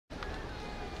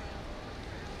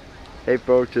Hey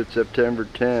folks, it's September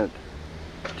 10th,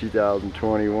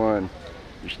 2021.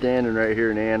 You're standing right here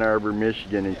in Ann Arbor,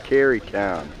 Michigan in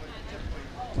Kerrytown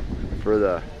for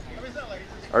the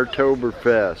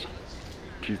Artoberfest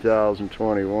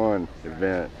 2021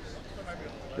 event.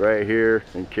 Right here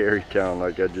in Kerrytown,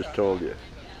 like I just told you.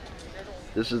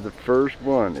 This is the first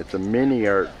one. It's a mini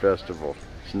art festival.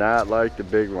 It's not like the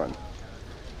big one.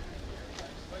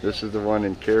 This is the one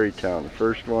in Kerrytown, the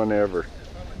first one ever.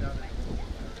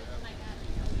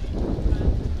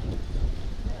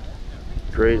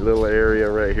 Great little area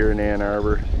right here in Ann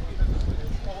Arbor.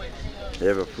 They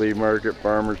have a flea market,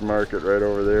 farmer's market right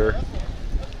over there.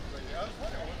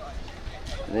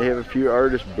 And they have a few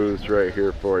artist booths right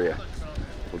here for you.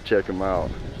 We'll check them out.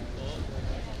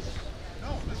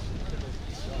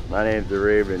 My name's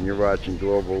TheRaven. You're watching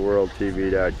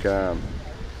GlobalWorldTV.com.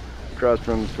 Across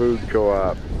from the food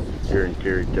co-op here in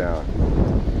Kerrytown.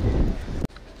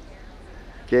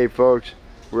 Okay folks,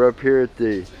 we're up here at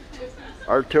the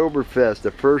Artoberfest,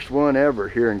 the first one ever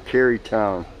here in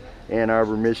Kerrytown, Ann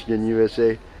Arbor, Michigan,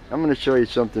 USA. I'm going to show you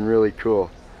something really cool.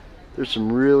 There's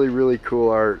some really cool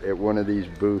art at one of these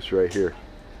booths right here.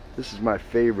 This is my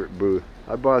favorite booth.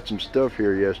 I bought some stuff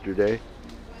here yesterday.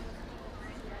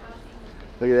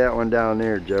 Look at that one down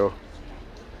there, Joe.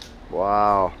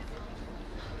 Wow.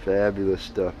 Fabulous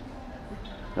stuff.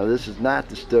 Now this is not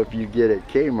the stuff you get at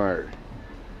Kmart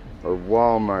or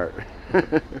Walmart.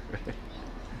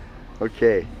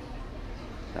 Okay,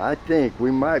 I think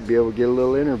we might be able to get a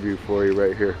little interview for you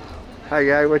right here. Hi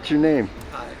guy, what's your name?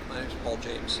 Hi, my name's Paul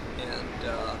James, and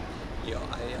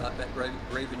I met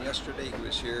Raven yesterday. He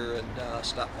was here and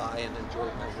stopped by and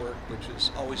enjoyed my work, which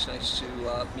is always nice to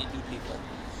meet new people.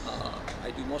 I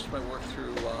do most of my work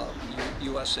through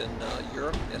U.S. and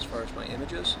Europe as far as my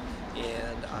images,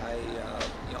 and I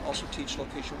also teach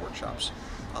location workshops.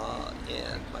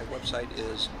 And my website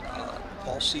is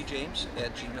paulcjames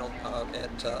at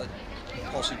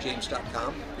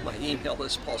paulcjames.com. My email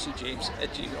is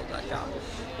paulcjames@gmail.com.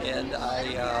 And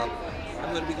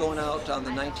I'm going to be going out on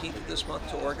the 19th of this month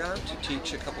to Oregon to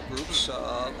teach a couple groups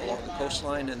along the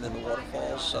coastline and then the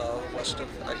waterfalls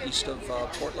east of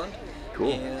Portland.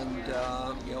 Cool. And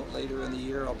later in the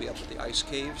year I'll be up at the ice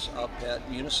caves up at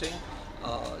Munising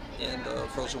and the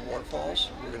frozen waterfalls.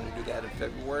 We're going to do that in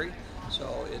February.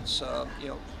 So it's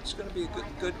it's going to be a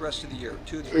good rest of the year.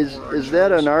 Is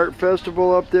that an art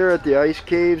festival up there at the ice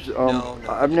caves? No,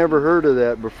 I've never heard of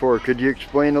that before. Could you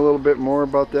explain a little bit more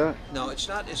about that? No, it's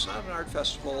not. It's not an art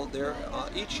festival. There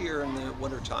each year in the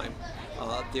wintertime,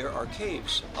 there are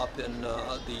caves up in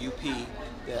the UP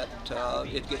that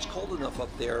it gets cold enough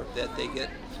up there that they get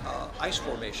ice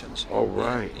formations. Oh,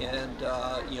 right. And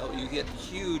you get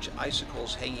huge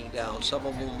icicles hanging down. Some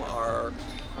of them are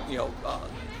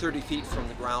 30 feet from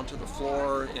the ground to the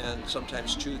floor, and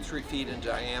sometimes 2-3 feet in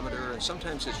diameter, and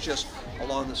sometimes it's just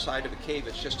along the side of a cave.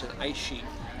 It's just an ice sheet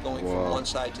going from one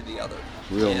side to the other.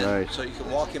 Real nice. So you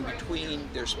can walk in between.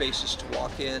 There's spaces to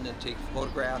walk in and take a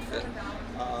photograph. And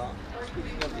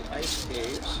speaking of the ice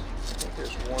caves, I think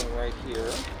there's one right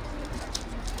here.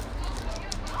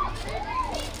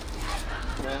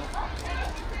 Well,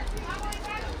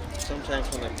 sometimes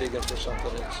when I'm digging for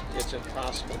something, it's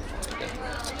impossible to find it.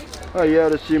 Oh, you ought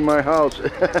to see my house.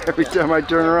 Every time I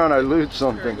turn around, I lose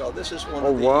something. There you go. This is one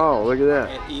of the wow, look at that.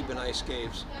 Eben ice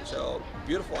caves. So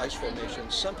beautiful ice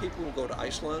formations. Some people will go to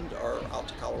Iceland or out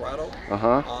to Colorado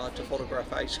to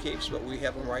photograph ice caves, but we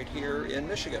have them right here in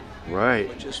Michigan. Right.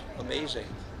 Which is amazing.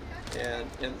 And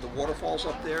the waterfalls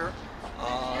up there,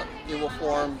 it will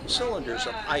form cylinders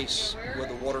of ice with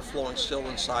the water flowing still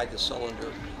inside the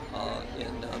cylinder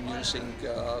in Munising,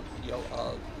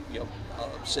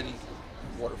 city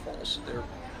waterfalls. There are,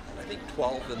 I think,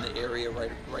 12 in the area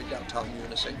right downtown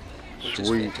Munising, which is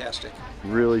fantastic.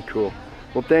 Really cool.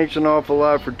 Well, thanks an awful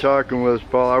lot for talking with us,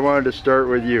 Paul. I wanted to start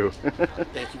with you.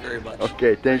 Thank you very much.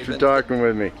 Okay, thanks for talking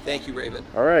with me. Thank you, Raven.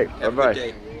 All right, have bye-bye. a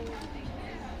good day.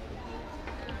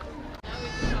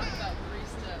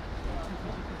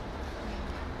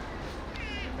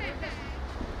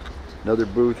 Another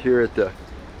booth here at the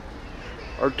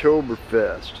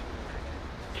Artoberfest,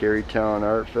 Kerrytown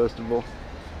Art Festival,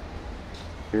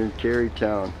 here in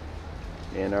Kerrytown,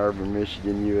 Ann Arbor,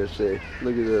 Michigan, USA.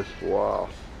 Look at this, wow.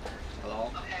 Hello?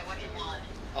 Okay, what do you want?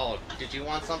 Oh, did you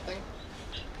want something?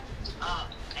 I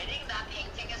think that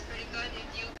painting is pretty good.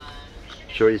 If you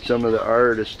Show you some of the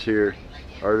artists here,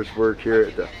 artist work here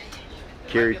at the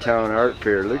Kerrytown Art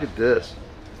Fair. Look at this.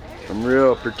 I'm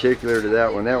real particular to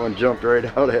that one. That one jumped right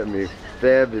out at me.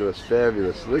 Fabulous,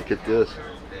 fabulous. Look at this.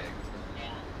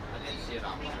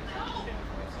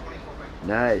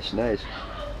 Nice, nice.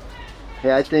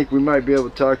 Hey, I think we might be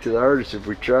able to talk to the artist if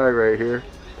we try right here.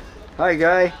 Hi,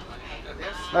 guy.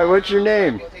 Hi, what's your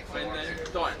name?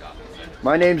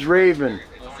 My name's Raven.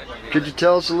 Could you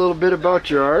tell us a little bit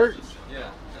about your art?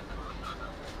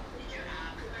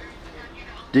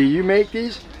 Do you make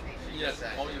these? Yes,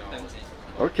 all your painting.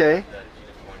 Okay.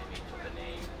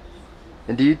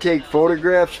 And do you take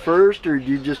photographs first, or do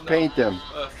you just paint them?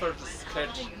 First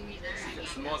sketch,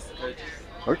 small sketches.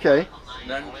 Okay.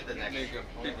 Then make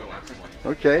a bigger one.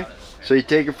 Okay. So you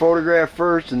take a photograph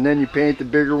first, and then you paint the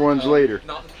bigger ones later.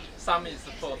 No, some is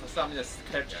photo, some is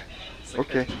sketch.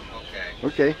 Okay.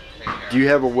 Okay. Do you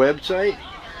have a website?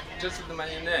 Just my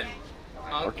name.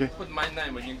 I'll Okay. put my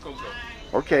name in Google.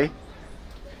 Okay.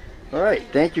 All right.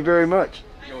 Thank you very much.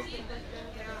 You'll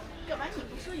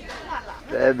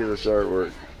Fabulous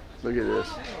artwork. Look at this.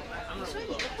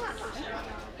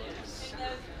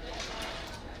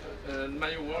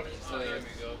 My work is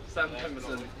sometimes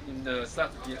in the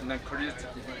Saturday and Christian.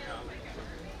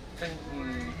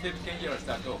 15 years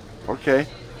ago. Okay.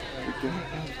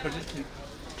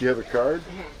 Do you have a card?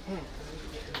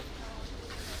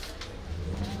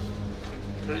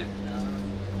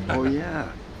 Oh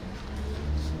yeah.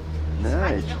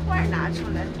 Nice.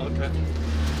 Okay.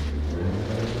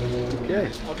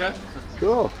 Okay. Okay.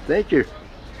 Cool. Thank you.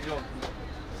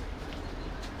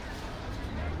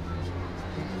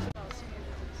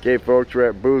 Okay, folks, we're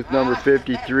at booth number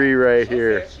 53 right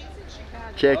here.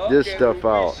 Check this stuff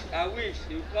out.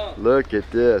 Look at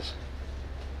this.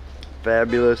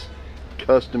 Fabulous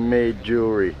custom-made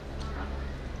jewelry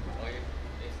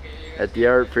at the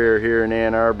art fair here in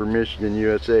Ann Arbor, Michigan,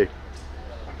 USA.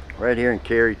 Right here in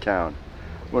Kerrytown.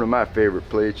 One of my favorite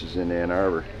places in Ann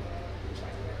Arbor.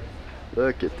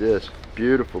 Look at this.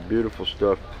 Beautiful, beautiful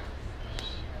stuff.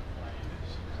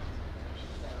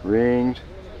 Rings,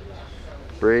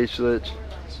 bracelets.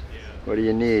 What do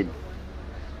you need?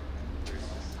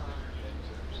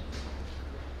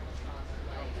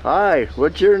 Hi,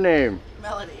 what's your name?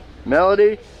 Melody.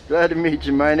 Melody? Glad to meet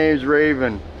you. My name's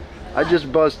Raven. I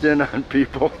just bust in on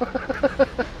people.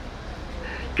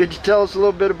 Could you tell us a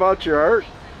little bit about your art?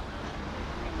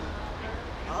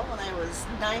 Well, when I was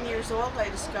 9 years old, I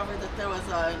discovered that there was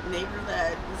a neighbor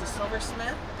that was a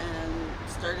silversmith and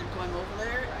started going over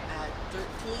there. At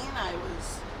 13, I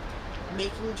was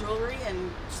making jewelry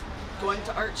and going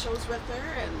to art shows with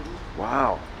her. And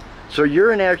Wow. So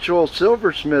you're an actual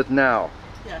silversmith now?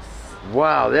 yes.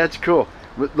 Wow, that's cool.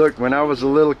 Look, when I was a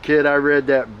little kid, I read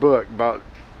that book about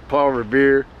Paul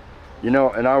Revere, you know,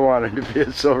 and I wanted to be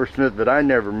a silversmith, but I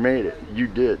never made it. You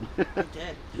did. I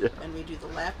did. Yeah. And we do the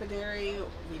lapidary,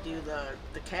 we do the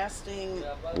casting.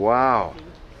 Wow. We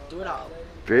do it all.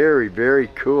 Very, very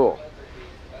cool.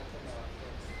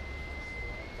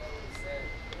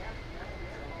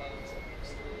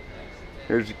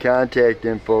 There's the contact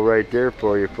info right there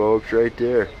for you folks, right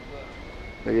there.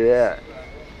 Look at that.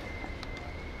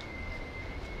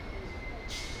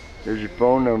 There's your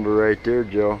phone number right there,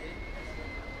 Joe.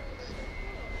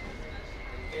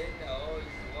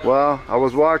 Well, I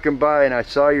was walking by and I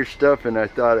saw your stuff and I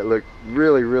thought it looked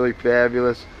really, really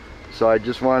fabulous. So I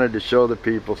just wanted to show the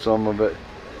people some of it.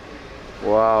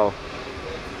 Wow.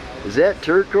 Is that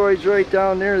turquoise right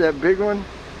down there, that big one?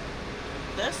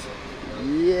 This?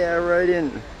 Yeah, right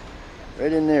in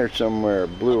there somewhere.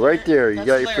 Blue, right there. You That's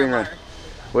got your finger on. Larimar.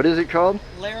 What is it called?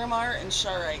 Larimar and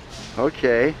Charite.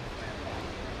 Okay.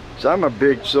 So I'm a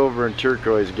big silver and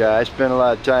turquoise guy. I spent a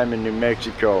lot of time in New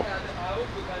Mexico.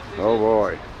 Oh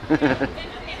boy.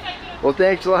 Well,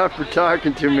 thanks a lot for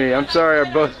talking to me. I'm sorry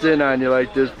I busted in on you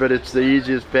like this, but it's the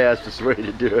easiest, fastest way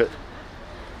to do it.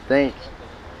 Thanks.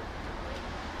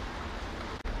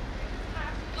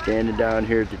 Standing down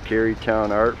here at the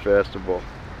Kerrytown Art Festival.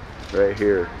 Right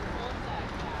here.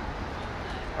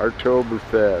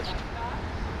 Artoberfest.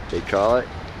 They call it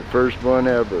the first one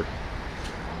ever.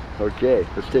 Okay,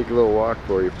 let's take a little walk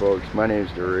for you folks. My name's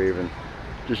TheRaven.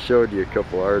 Just showed you a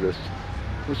couple artists.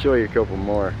 We'll show you a couple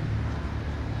more.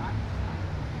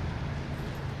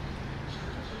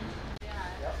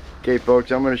 Okay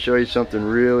folks, I'm going to show you something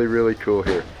really, really cool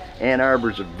here. Ann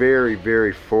Arbor's a very,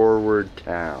 very forward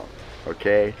town.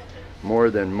 Okay?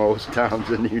 More than most towns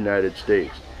in the United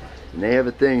States. And they have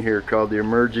a thing here called the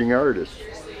Emerging Artists.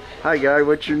 Hi guy,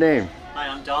 what's your name? Hi,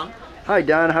 I'm Don. Hi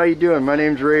Don, how you doing? My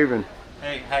name's Raven.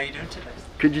 Hey, how are you doing today?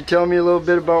 Could you tell me a little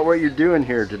bit about what you're doing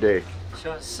here today?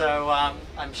 Sure. So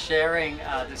I'm sharing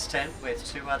this tent with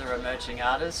two other emerging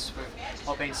artists. We've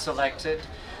all been selected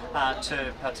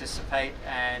to participate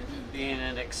and be in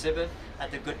an exhibit at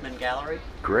the Goodman Gallery.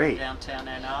 Great. In downtown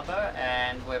Ann Arbor,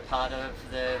 and we're part of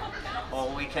the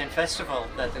all-weekend festival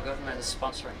that the Goodman is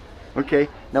sponsoring. Okay,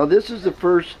 now this is the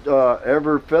first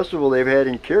ever festival they've had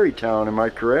in Kerrytown, am I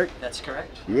correct? That's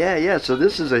correct. Yeah, so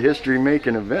this is a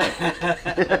history-making event.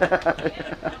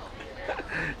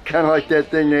 Kind of like that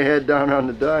thing they had down on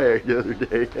the Diag the other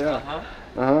day, yeah.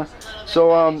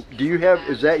 So, do you have,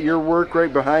 is that your work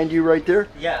right behind you right there?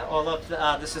 Yeah, all of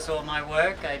this is all my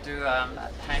work. I do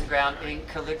hand-ground ink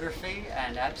calligraphy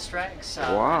and abstracts.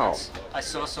 Wow. I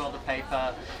source all the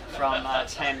paper from,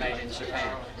 it's handmade in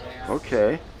Japan.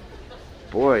 Okay.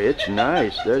 Boy, it's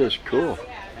nice. That is cool.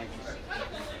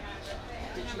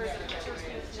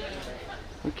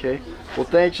 Okay. Well,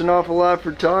 thanks an awful lot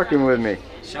for talking with me.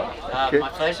 Sure. Okay. My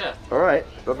pleasure. All right.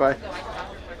 Bye-bye.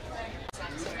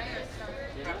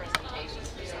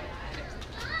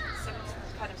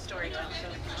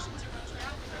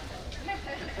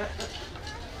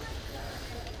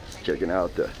 Checking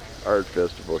out the art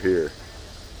festival here.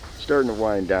 Starting to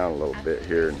wind down a little bit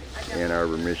here in Ann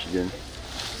Arbor, Michigan.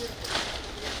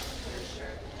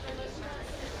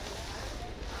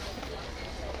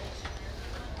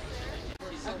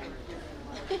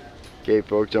 Okay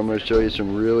folks, I'm going to show you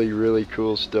some really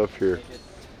cool stuff here.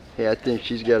 Hey, I think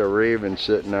she's got a raven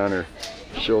sitting on her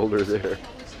shoulder there.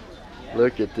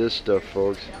 Look at this stuff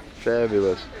folks.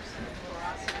 Fabulous.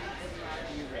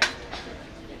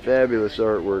 Fabulous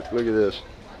artwork. Look at this.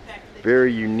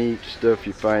 Very unique stuff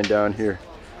you find down here.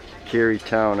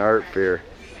 Kerrytown Art Fair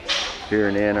here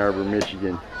in Ann Arbor,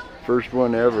 Michigan. First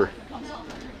one ever.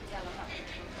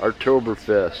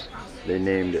 Artoberfest, they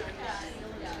named it.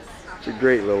 It's a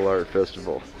great little art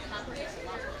festival.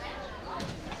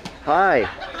 Hi.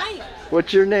 Hi.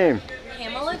 What's your name?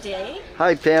 Pamela Day.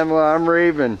 Hi Pamela, I'm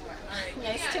Raven.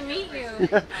 Nice to meet you.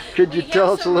 Yeah. Could you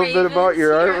tell us a little bit about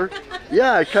your artwork?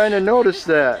 Yeah, I kind of noticed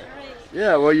that. Right.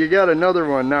 Yeah, well you got another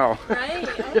one now. Right,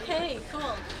 okay,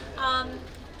 cool. I'm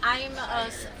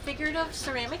a figurative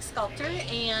ceramic sculptor,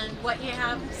 and what you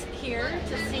have here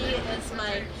to see is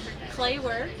my clay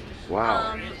work.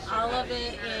 Wow. All of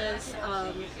it is,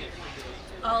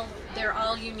 they're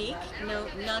all unique. No,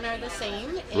 none are the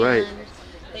same. And right.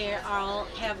 They all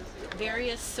have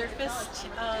various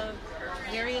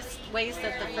various ways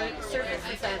that the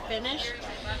surfaces are finished,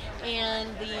 and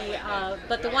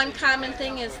but the one common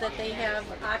thing is that they have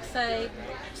oxide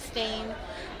stain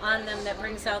on them that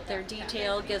brings out their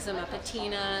detail, gives them a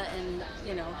patina, and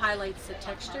highlights the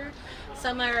texture.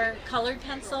 Some are colored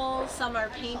pencils, some are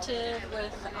painted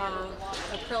with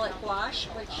acrylic gouache,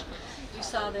 which you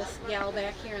saw this gal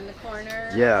back here in the corner.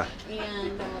 Yeah.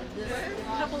 And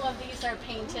a couple of these are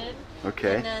painted.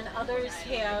 Okay. And then others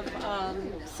have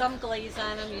some glaze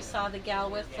on them. You saw the gal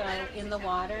with in the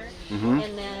water. Mm-hmm.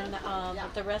 And then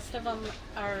the rest of them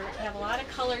have a lot of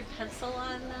colored pencil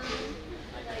on them.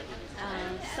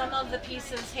 Some of the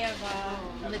pieces have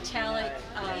metallic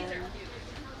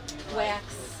wax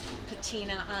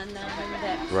patina on them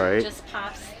that just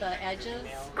pops the edges.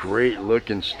 Great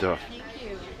looking stuff. Thank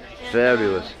you. And,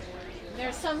 fabulous.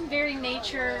 There's some very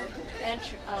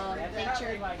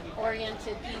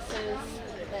nature-oriented pieces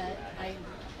that I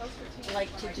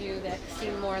like to do that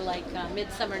seem more like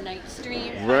Midsummer Night's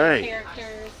Dream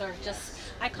characters, or just,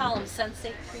 I call them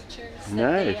sensate creatures.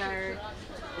 That they are,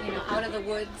 out of the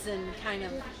woods and kind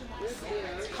of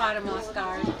caught them off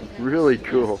guard. Really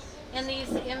cool. And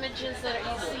these images that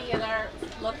you see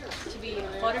look to be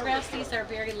photographs. These are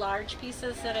very large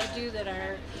pieces that I do that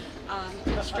are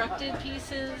constructed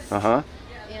pieces. Uh-huh.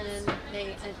 And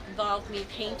they involve me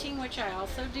painting, which I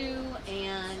also do,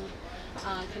 and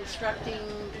constructing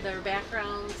their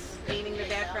backgrounds, painting the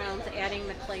backgrounds, adding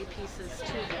the clay pieces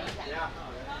to them.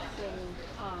 So,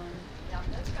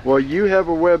 well, you have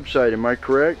a website, am I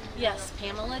correct? yes,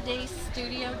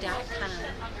 PamelaDayStudio.com.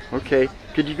 Okay.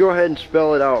 Could you go ahead and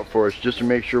spell it out for us just to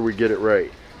make sure we get it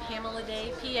right? Pamela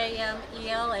Day,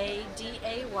 PAMELADAY,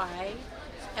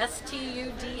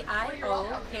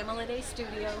 STUDIO,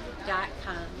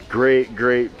 PamelaDayStudio.com.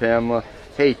 Great, Pamela.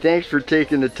 Hey, thanks for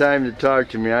taking the time to talk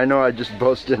to me. I know I just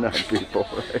bust in on people.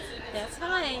 Right? That's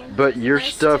fine. But your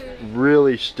stuff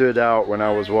really stood out when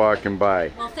I was walking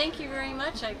by. Well, thank you very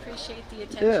much. I appreciate the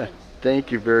attention. Yeah,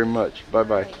 thank you very much.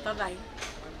 Bye-bye. Right, bye-bye.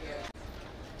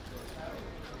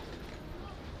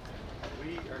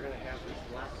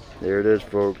 There it is,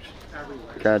 folks.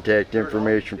 Contact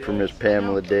information for Miss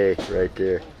Pamela Day right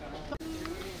there.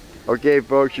 Okay,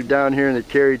 folks, you're down here in the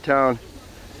Kerrytown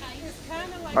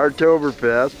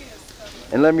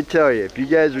Artoberfest. And let me tell you, if you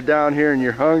guys are down here and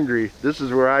you're hungry, this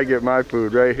is where I get my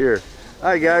food, right here.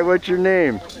 Hi, guy. What's your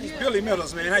name? It's Billy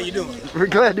Meadows, man. How you doing? We're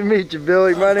glad to meet you,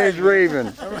 Billy. My name's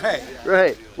Raven. All right.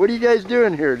 Right. What are you guys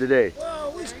doing here today?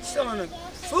 Well, we're selling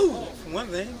food, for one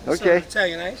thing. Okay.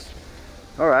 Italian ice.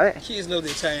 All right. Kids know the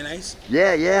Italian ice.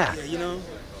 Yeah, yeah. Yeah, you know.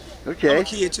 Okay. I'm a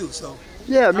kid too, so.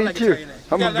 Yeah, I me like too. Italian ice.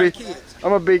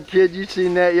 I'm a big kid. You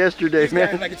seen that yesterday, These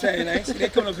man. guys like Italian ice. They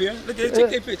come up here. Look, they take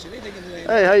their picture. They take Italian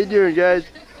Hey, how you doing, guys?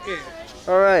 Yeah.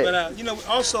 All right. But you know,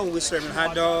 also we're serving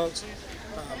hot dogs,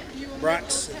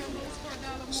 brats,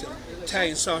 some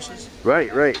Italian sausages.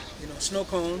 Right, right. You know, snow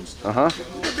cones. Uh-huh.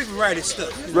 A big variety of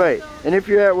stuff. You know? Right. And if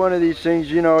you're at one of these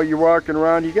things, you know, you're walking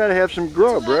around, you got to have some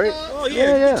grub, right? Oh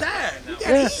yeah, yeah. You're tired. You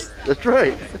gotta eat. That's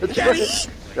right. That's You gotta right. eat.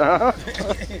 Uh-huh.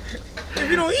 If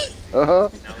you don't eat. Uh-huh.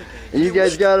 And you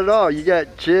guys got it all. You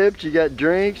got chips, you got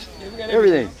drinks, Yeah, we got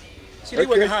everything. See, they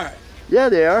working hard. Yeah,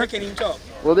 they are. They can't even talk.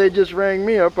 Well, they just rang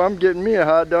me up. I'm getting me a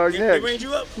hot dog They next. ranged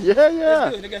you up? Yeah, yeah.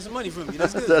 That's good. They got some money from you.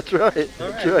 That's good. That's right.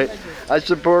 That's right. I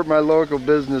support my local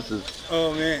businesses.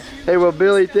 Oh, man. Hey, well,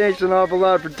 Billy, thanks an awful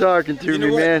lot for talking to You know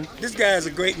me, what? man. This guy is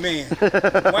a great man.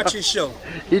 Watch his show.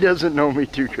 He doesn't know me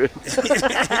too good.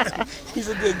 He's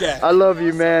a good guy. I love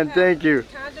you, man. Thank you.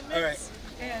 All right.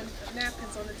 And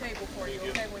napkins on the table for you,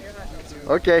 okay, when you're hot dogs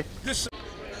are Okay.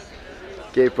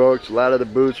 Okay, folks, a lot of the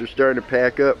booths are starting to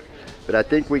pack up, but I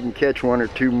think we can catch one or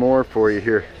two more for you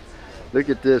here. Look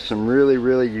at this, some really,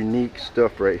 really unique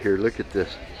stuff right here. Look at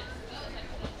this.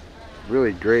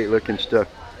 Really great looking stuff.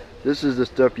 This is the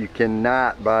stuff you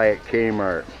cannot buy at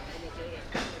Kmart.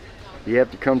 You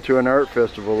have to come to an art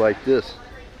festival like this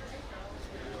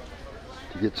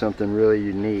to get something really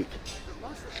unique.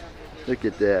 Look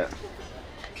at that.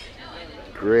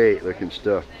 Great looking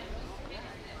stuff.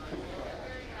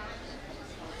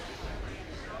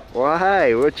 Well,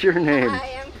 hi, what's your name?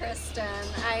 Hi, I'm Kristen.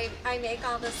 I make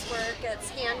all this work. It's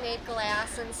handmade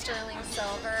glass and sterling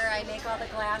silver. I make all the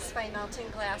glass by melting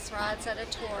glass rods at a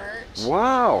torch.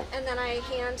 Wow. And then I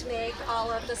hand make all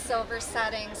of the silver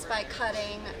settings by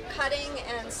cutting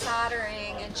and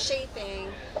soldering and shaping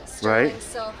sterling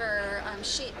silver,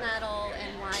 sheet metal,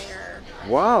 and wire.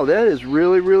 Wow, that is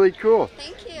really, really cool.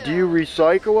 Thank you. Do you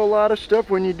recycle a lot of stuff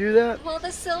when you do that? Well,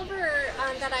 the silver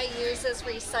that I use is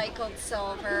recycled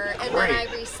silver, and Great. then I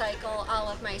recycle all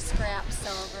of my scrap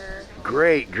silver.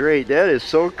 Great, great. That is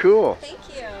so cool. Thank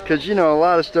you. Because, you know, a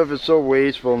lot of stuff is so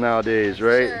wasteful nowadays,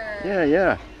 right? Sure. Yeah,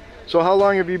 yeah. So how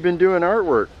long have you been doing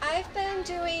artwork? I've been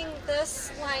doing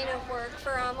this line of work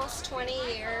for almost 20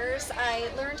 years. I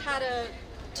learned how to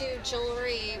do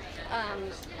jewelry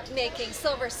making,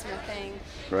 silversmithing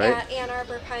at Ann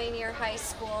Arbor Pioneer High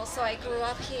School. So I grew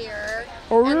up here.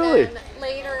 Oh, really? And then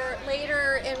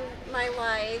later in my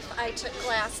life, I took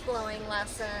glass blowing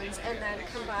lessons and then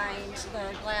combined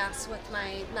the glass with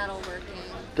my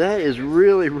metalworking. That is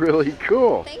really, really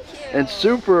cool. Thank you. And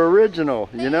super original,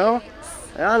 you know?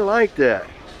 I like that.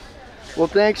 Well,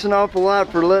 thanks an awful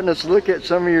lot for letting us look at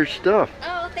some of your stuff.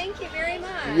 Oh, thank you very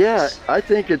much. Yeah, I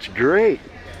think it's great.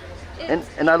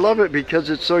 And I love it because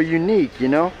it's so unique, you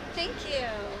know? Thank you.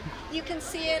 You can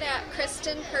see it at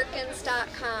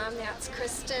KristenPerkins.com. That's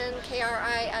Kristen,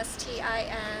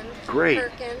 K-R-I-S-T-I-N. Great.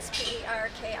 Perkins,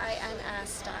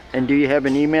 P-E-R-K-I-N-S.com. And do you have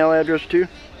an email address too?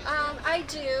 I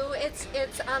do. It's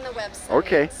on the website.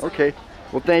 Okay, okay.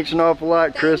 Well, thanks an awful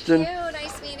lot, Kristen. Thank you.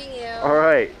 Nice meeting you. All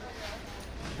right.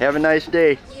 Have a nice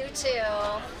day. You too.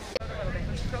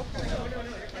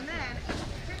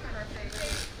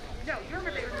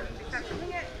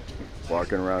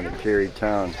 Walking around in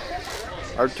Kerrytown.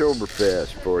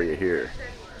 Artoberfest for you here.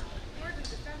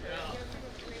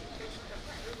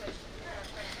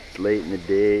 It's late in the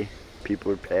day.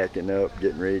 People are packing up,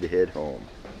 getting ready to head home.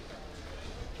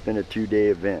 It's been a 2-day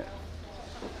event.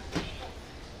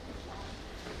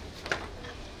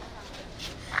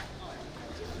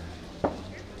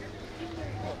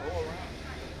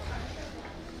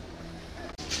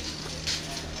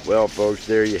 Well, folks,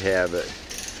 there you have it.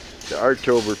 The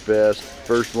Artoberfest,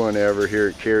 first one ever here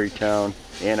at Kerrytown,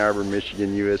 Ann Arbor,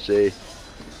 Michigan, USA.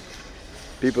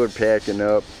 People are packing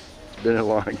up. It's been a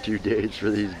long 2 days for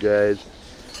these guys.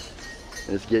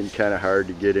 And it's getting kind of hard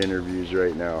to get interviews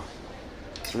right now.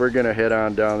 So we're going to head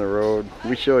on down the road.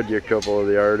 We showed you a couple of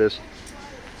the artists.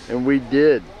 And we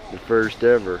did the first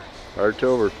ever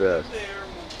Artoberfest.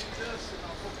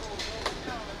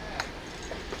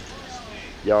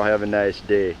 Y'all have a nice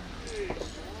day.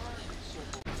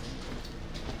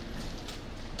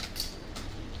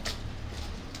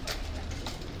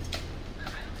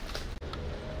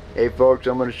 Hey folks,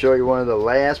 I'm going to show you one of the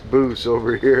last booths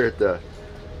over here at the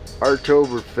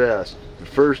Artoberfest. The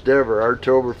first ever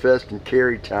Artoberfest in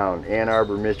Kerrytown, Ann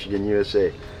Arbor, Michigan,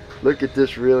 USA. Look at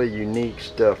this really unique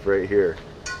stuff right here.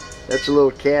 That's a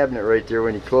little cabinet right there.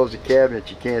 When you close the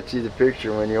cabinet, you can't see the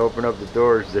picture. When you open up the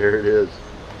doors, there it is.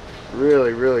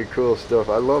 Really, really cool stuff.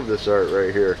 I love this art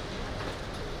right here.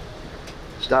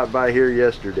 Stopped by here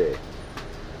yesterday.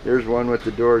 There's one with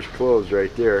the doors closed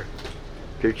right there.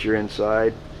 Picture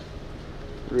inside.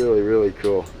 Really, really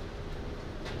cool.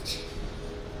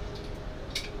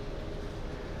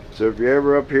 So if you're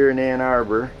ever up here in Ann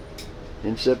Arbor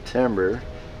in September,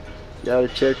 you gotta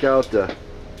check out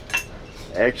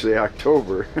actually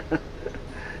October.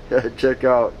 Gotta check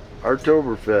out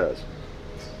Artoberfest.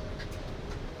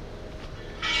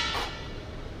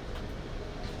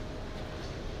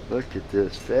 Look at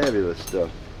this fabulous stuff.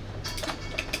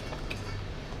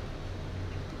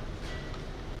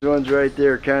 This one's right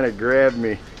there kind of grabbed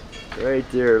me. Right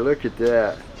there, look at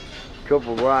that.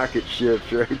 Couple rocket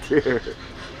ships right there.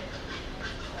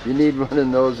 You need one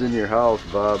of those in your house,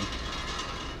 Bob.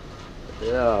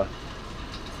 Yeah.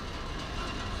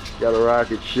 Got a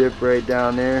rocket ship right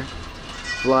down there.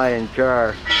 Flying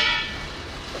car.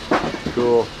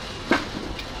 Cool.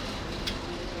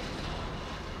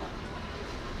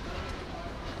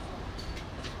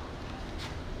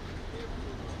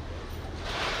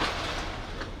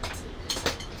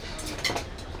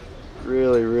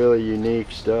 Really, really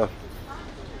unique stuff.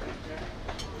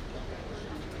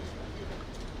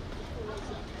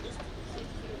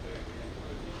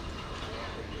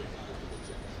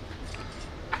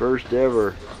 First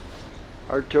ever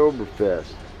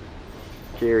Artoberfest,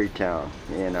 Kerrytown,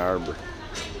 Ann Arbor.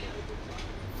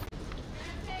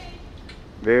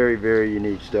 Very, very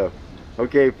unique stuff.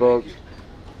 Okay, folks.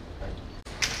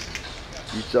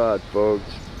 You saw it, folks.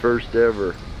 First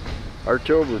ever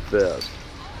Artoberfest,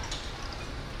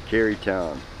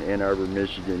 Kerrytown, Ann Arbor,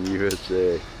 Michigan,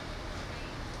 USA.